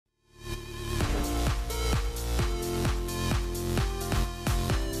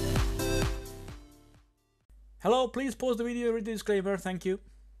Hello, please pause the video, read the disclaimer, thank you.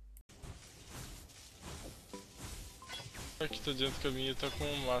 Aqui tá dizendo que a minha tá com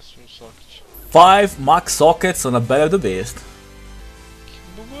o máximo socket. 5 max sockets on a Belly of the Beast. Que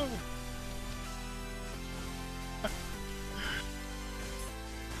bugou, velho.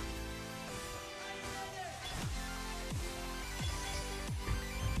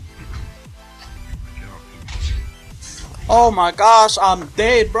 Oh my gosh, I'm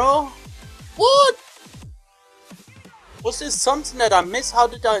dead, bro. What? Was this something that I missed? How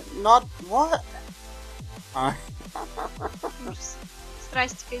did I not? What?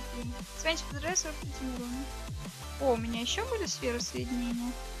 Страсти какие. Свенчик, подражай 43 уровня. О, у меня еще были сферы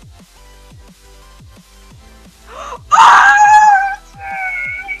соединения.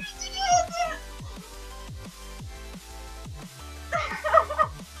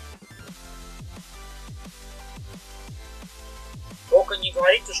 Только не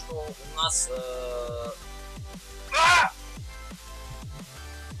говорите, что у нас...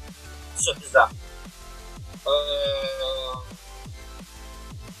 Все, пизда.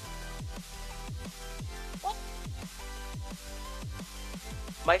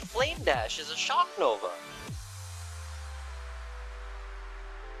 My flame dash is a shock nova.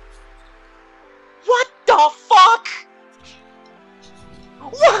 What the fuck?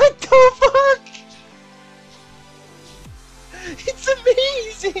 What the fuck? It's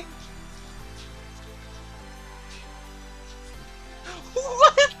amazing.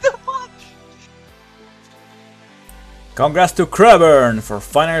 What the fuck? Congrats to Craburn for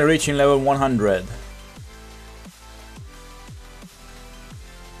finally reaching level 100.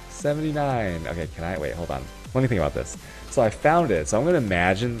 79. Okay, can I wait? Hold on. Let me think about this. So I found it. So I'm gonna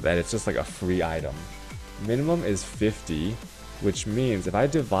imagine that it's just like a free item. Minimum is 50, which means if I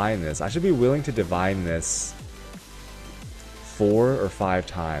divine this, I should be willing to divine this 4 or 5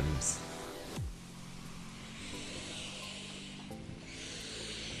 times.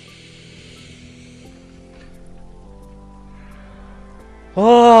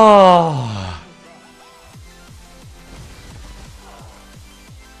 Oh.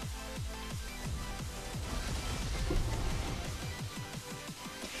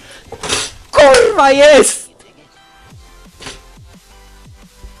 Kurwa jest!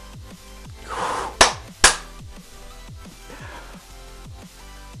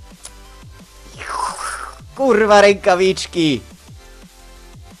 Kurwa rękawiczki.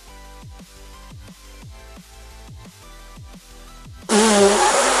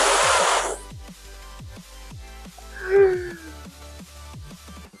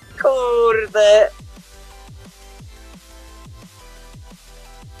 Kurde.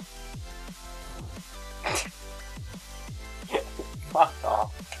 Fuck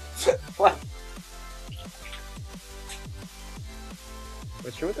off. What?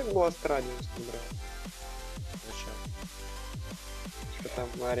 Почему так было Радиус не брал? Зачем? Что там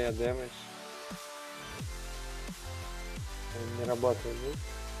Мария Дэмэдж? Он не работает, да?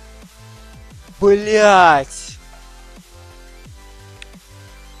 Блять.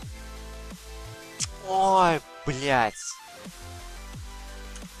 Ой, блять.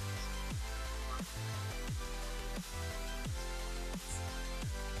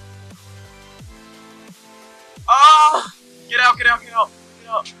 Ah! Get out, get out, get out, get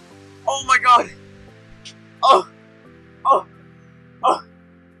out. Oh my god. Oh. Oh. Oh.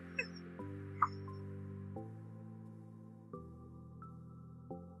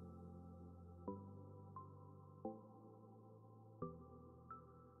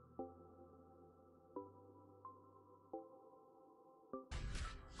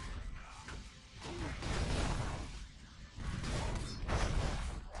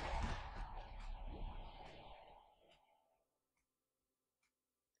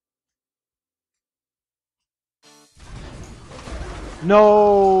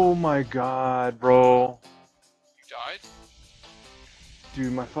 No, my god, bro. You died?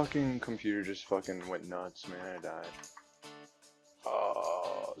 Dude, my fucking computer just fucking went nuts, man. I died.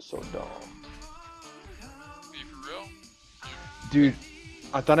 Oh, so dumb. Are you for real? Dude,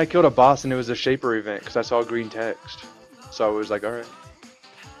 I thought I killed a boss and it was a Shaper event because I saw green text. So I was like, alright.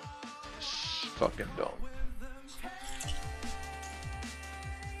 Fucking dumb.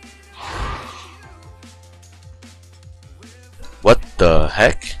 What the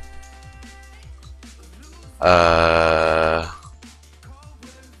heck?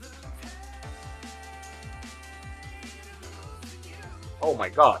 Oh my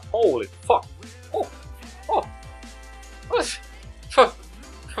god. Holy fuck. Oh. Oh. What?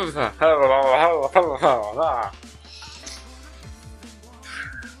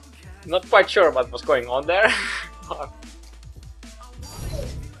 Not quite sure what was going on there.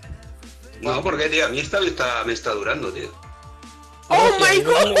 No, porque, tío, a mí me está durando, tío. ¡Oh my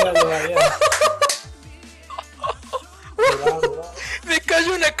god! Me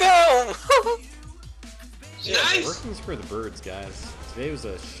cayó una cow! Nice! Working's for the birds, guys. Today was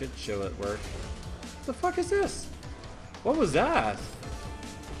a shit show at work. What the fuck is this? What was that?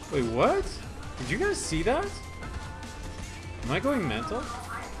 Wait, what? Did you guys see that? Am I going mental?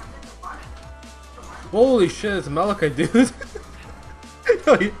 Holy shit, it's Malachi, dude.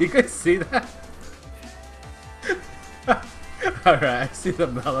 Yo, you guys see that? Alright, I see the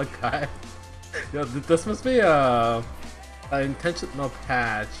Malachi. Yo, this must be an intentional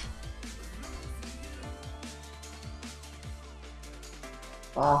patch.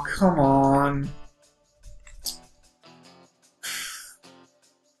 Oh, come on.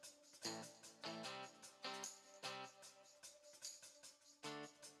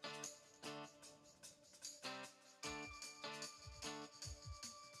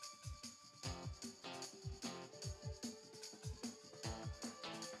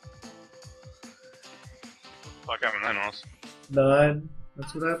 Fuck happened then, Oz? Died.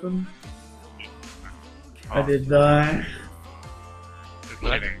 That's what happened? I did die. Just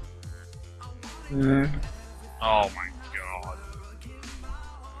kidding. Yeah. Oh my god.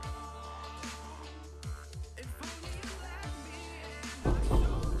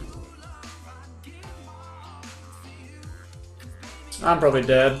 I'm probably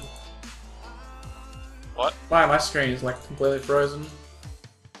dead. What? Why my screen is like completely frozen?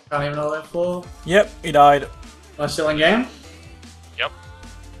 Can't even know that floor. Yep, he died. Am I still in game? Yep.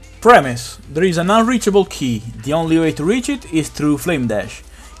 Premise. There is an unreachable key. The only way to reach it is through Flame Dash.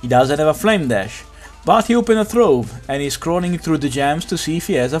 He doesn't have a Flame Dash, but he opened a trove and is scrolling through the gems to see if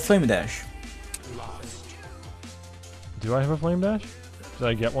he has a Flame Dash. Do I have a flame dash? Did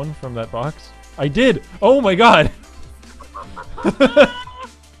I get one from that box? I did! Oh my god!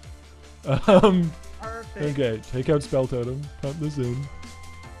 Okay, take out Spell Totem, pump this in.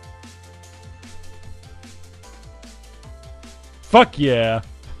 Fuck yeah!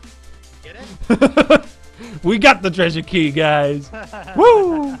 Get it? We got the treasure key, guys!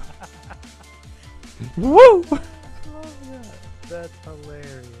 Woo! Woo! Oh, yeah. That's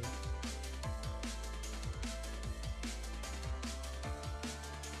hilarious.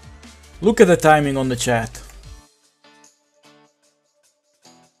 Look at the timing on the chat.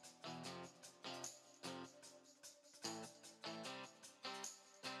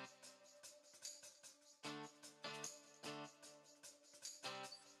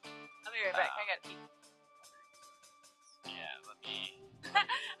 I'll be right back. I gotta pee. Yeah, let me.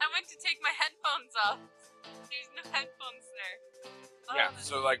 I went to take my headphones off. There's no headphones there. Yeah,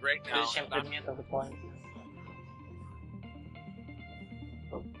 so like right now.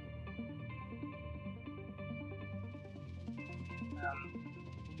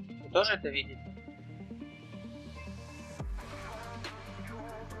 Вы тоже это видите?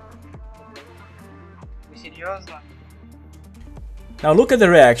 Вы серьезно? Now look at the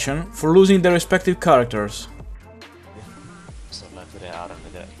reaction for losing their respective characters. Se on lämpöinen aura,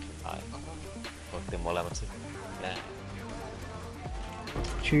 mitä otti molemmat sitten. Nää.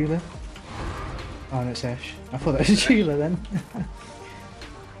 Chula? Oh, no, it's Ash. I thought that was Chula then.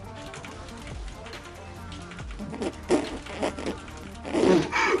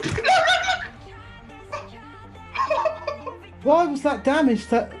 Why was that damage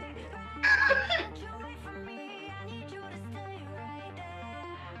that...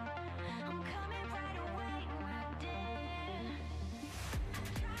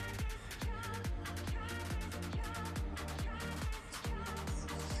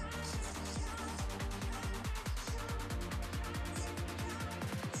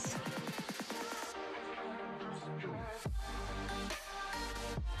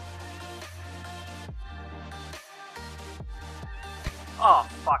 Oh,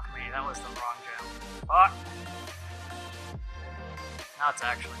 fuck me. That was the wrong gem. Fuck. Now it's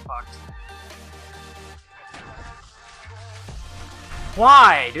actually fucked.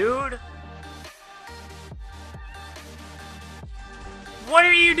 Why, dude? What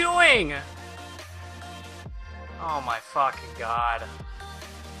are you doing? Oh my fucking god.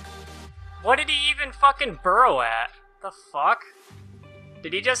 What did he even fucking burrow at? The fuck?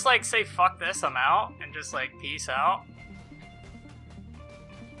 Did he just like say fuck this, I'm out? And just like peace out?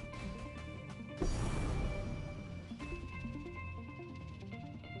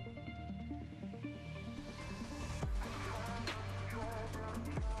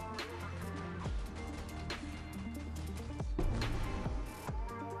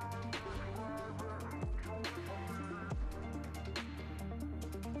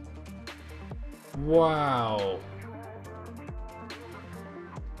 Wow.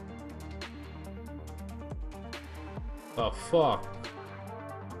 Oh fuck.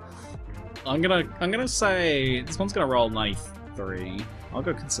 I'm gonna say this one's gonna roll 93. I'll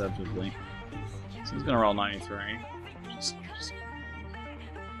go conservatively. This one's gonna roll 93.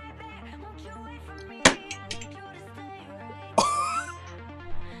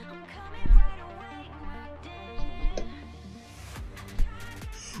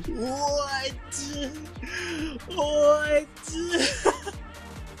 What? What?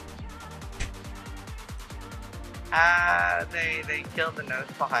 They killed the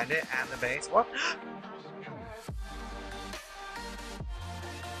notes behind it and the base. What?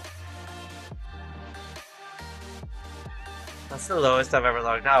 That's the lowest I've ever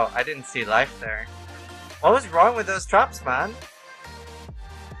logged out. I didn't see life there. What was wrong with those traps, man?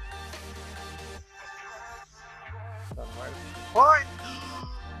 What?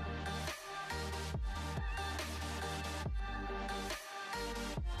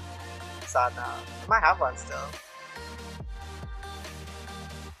 Sad now. I might have one still.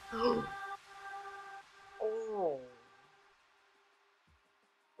 Oh.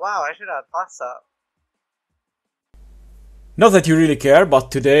 Wow, I should have plus up. Not that you really care,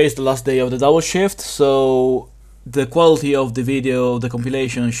 but today is the last day of the double shift, so the quality of the video, the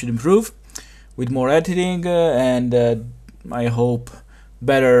compilation should improve with more editing and I hope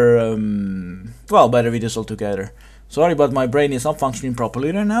better, better videos altogether. Sorry, but my brain is not functioning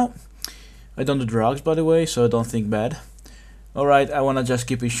properly right now. I don't do drugs, by the way, so don't think bad. Alright, I wanna just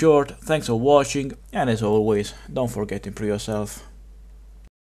keep it short. Thanks for watching, and as always, don't forget to improve yourself.